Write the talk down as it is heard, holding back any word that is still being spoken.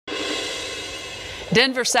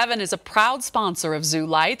Denver 7 is a proud sponsor of Zoo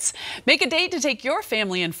Lights. Make a date to take your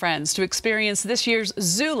family and friends to experience this year's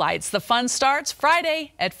Zoo Lights. The fun starts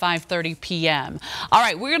Friday at 5:30 p.m. All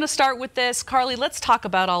right, we're going to start with this. Carly, let's talk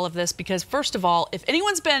about all of this because, first of all, if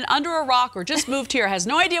anyone's been under a rock or just moved here, has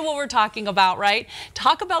no idea what we're talking about, right?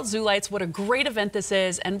 Talk about Zoo Lights, what a great event this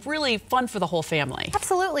is, and really fun for the whole family.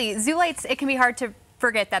 Absolutely. Zoo Lights, it can be hard to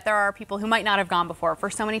forget that there are people who might not have gone before. For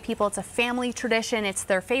so many people, it's a family tradition. It's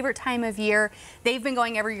their favorite time of year. They've been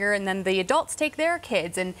going every year, and then the adults take their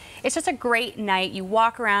kids, and it's just a great night. You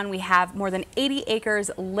walk around. We have more than 80 acres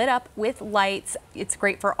lit up with lights. It's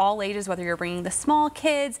great for all ages, whether you're bringing the small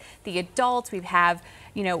kids, the adults. We have,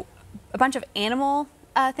 you know, a bunch of animal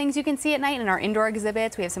things you can see at night in our indoor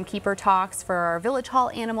exhibits. We have some keeper talks for our village hall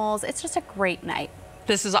animals. It's just a great night.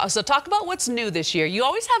 This is also, talk about what's new this year. You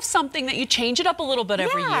always have something that you change it up a little bit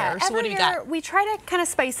every year. So what do you got? We try to kind of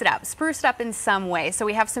spice it up, spruce it up in some way. So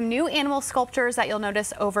we have some new animal sculptures that you'll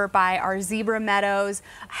notice over by our zebra meadows.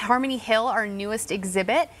 Harmony Hill, our newest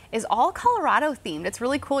exhibit, is all Colorado themed. It's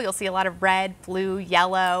really cool. You'll see a lot of red, blue,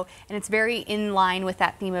 yellow, and it's very in line with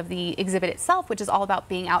that theme of the exhibit itself, which is all about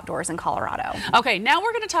being outdoors in Colorado. Okay, now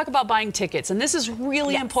we're going to talk about buying tickets, and this is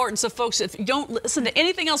really important. So folks, if you don't listen to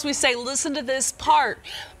anything else we say, listen to this part.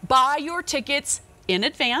 Buy your tickets in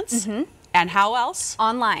advance. And how else?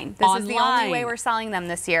 Online. This is the only way we're selling them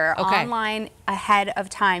this year. Online ahead of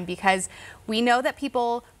time, because we know that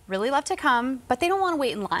people really love to come, but they don't want to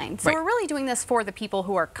wait in line. So we're really doing this for the people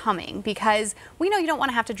who are coming, because we know you don't want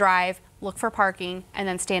to have to drive, look for parking, and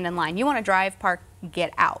then stand in line. You want to drive, park,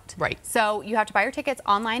 get out. So you have to buy your tickets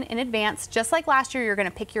online in advance. Just like last year, you're going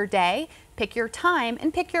to pick your day, pick your time,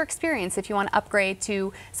 and pick your experience if you want to upgrade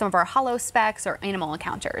to some of our holo specs or animal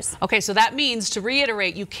encounters. Okay, so that means, to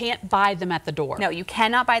reiterate, you can't buy them at the door. No, you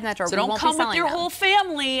cannot buy them at the door. So don't come with your whole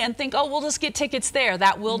family and think, oh, we'll just get tickets there.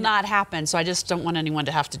 That will not happen. So I just don't want anyone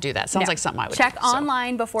to have to do that. Sounds like something I would check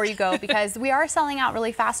online before you go, because we are selling out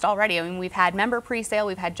really fast already. I mean, we've had member pre-sale,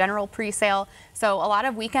 we've had general pre-sale. So a lot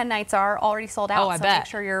of weekend nights are already sold out. Oh, I bet. Make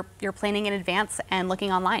sure you're planning in advance and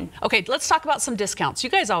looking online. Okay, let's talk about some discounts. You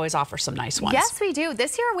guys always offer some nice ones. Yes, we do.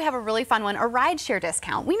 This year we have a really fun one, a rideshare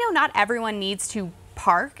discount. We know not everyone needs to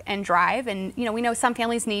park and drive, and you know, we know some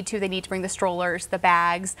families need to. They need to bring the strollers, the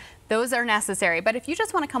bags. Those are necessary. But if you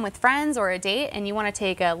just want to come with friends or a date and you want to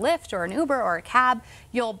take a Lyft or an Uber or a cab,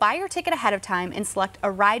 you'll buy your ticket ahead of time and select a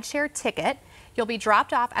rideshare ticket. You'll be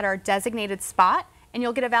dropped off at our designated spot, and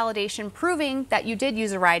you'll get a validation proving that you did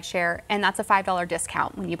use a rideshare, and that's a $5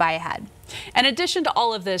 discount when you buy ahead. In addition to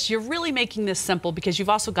all of this, you're really making this simple because you've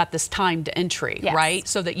also got this timed entry, right?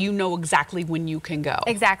 So that you know exactly when you can go.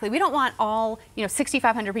 Exactly. We don't want all,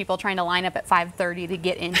 6,500 people trying to line up at 5:30 to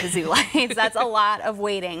get into Zoo Lights. That's a lot of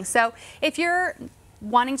waiting. So if you're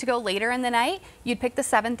wanting to go later in the night, you'd pick the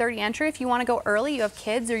 7:30 entry. If you want to go early, you have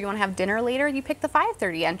kids, or you want to have dinner later, you pick the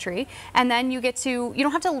 5:30 entry. And then you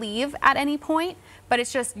don't have to leave at any point, but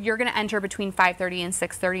it's just you're going to enter between 5:30 and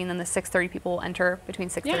 6:30, and then the 6:30 people will enter between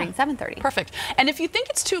 6:30 and 7:30. Perfect. And if you think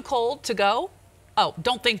it's too cold to go, oh,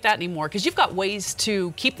 don't think that anymore, because you've got ways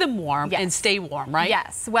to keep them warm and stay warm, right?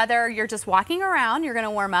 Yes. Whether you're just walking around, you're going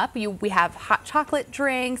to warm up. We have hot chocolate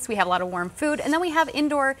drinks. We have a lot of warm food. And then we have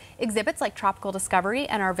indoor exhibits like Tropical Discovery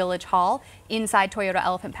and our Village Hall inside Toyota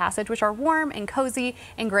Elephant Passage, which are warm and cozy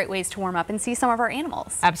and great ways to warm up and see some of our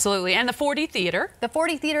animals. Absolutely. And the 4D Theater. The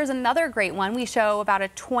 4D Theater is another great one. We show about a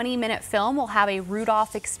 20-minute film. We'll have a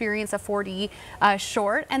Rudolph Experience, a 4D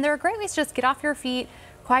short. And they're great ways to just get off your feet,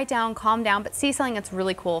 quiet down, calm down, but see something that's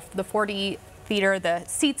really cool. The 4D Theater, the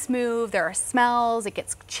seats move, there are smells, it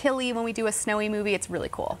gets chilly when we do a snowy movie. It's really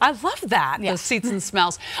cool. I love that, those seats and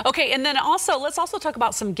smells. Okay, and then let's also talk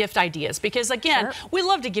about some gift ideas, because again, we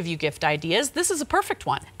love to give you gift ideas. This is a perfect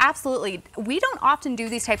one. Absolutely. We don't often do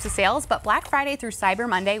these types of sales, but Black Friday through Cyber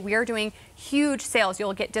Monday, we are doing huge sales.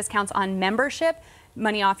 You'll get discounts on membership,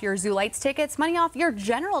 money off your Zoo Lights tickets, money off your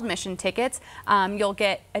general admission tickets. You'll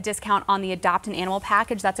get a discount on the Adopt an Animal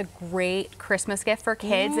package. That's a great Christmas gift for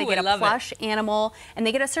kids. They get a plush animal, and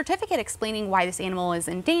they get a certificate explaining why this animal is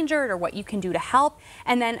endangered or what you can do to help.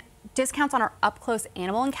 And then discounts on our up-close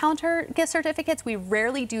animal encounter gift certificates. We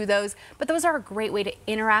rarely do those, but those are a great way to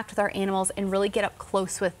interact with our animals and really get up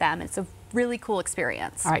close with them. It's a really cool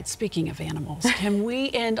experience. All right, speaking of animals, can we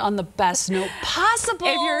end on the best note possible?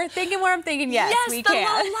 If you're thinking what I'm thinking, yes, we can.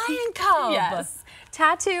 Yes, the little lion cub. Yes.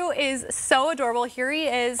 tattoo is so adorable. Here he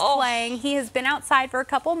is playing. He has been outside for a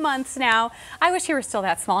couple months now. I wish he were still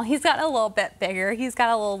that small. He's gotten a little bit bigger. He's got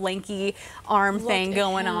a little lanky arm thing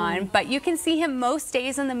going on. But you can see him most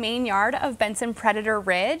days in the main yard of Benson Predator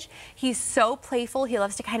Ridge. He's so playful. He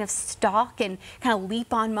loves to kind of stalk and kind of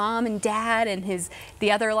leap on mom and dad and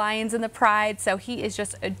the other lions in the pride. So he is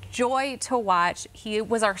just a joy to watch. He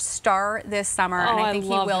was our star this summer, and I think he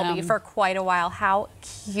will be for quite a while. How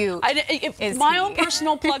cute is my own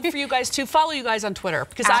personal plug for you guys too. Follow you guys on Twitter,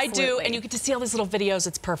 because I do, and you get to see all these little videos.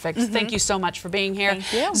 It's perfect. Thank you so much for being here.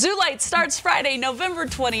 Thank you. Zoo Lights starts Friday, November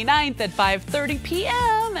 29th at 5:30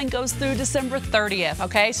 p.m. and goes through December 30th.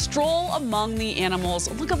 Okay, stroll among the animals.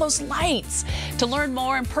 Look at those lights. To learn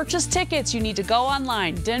more and purchase tickets, you need to go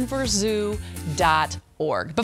online, denverzoo.org.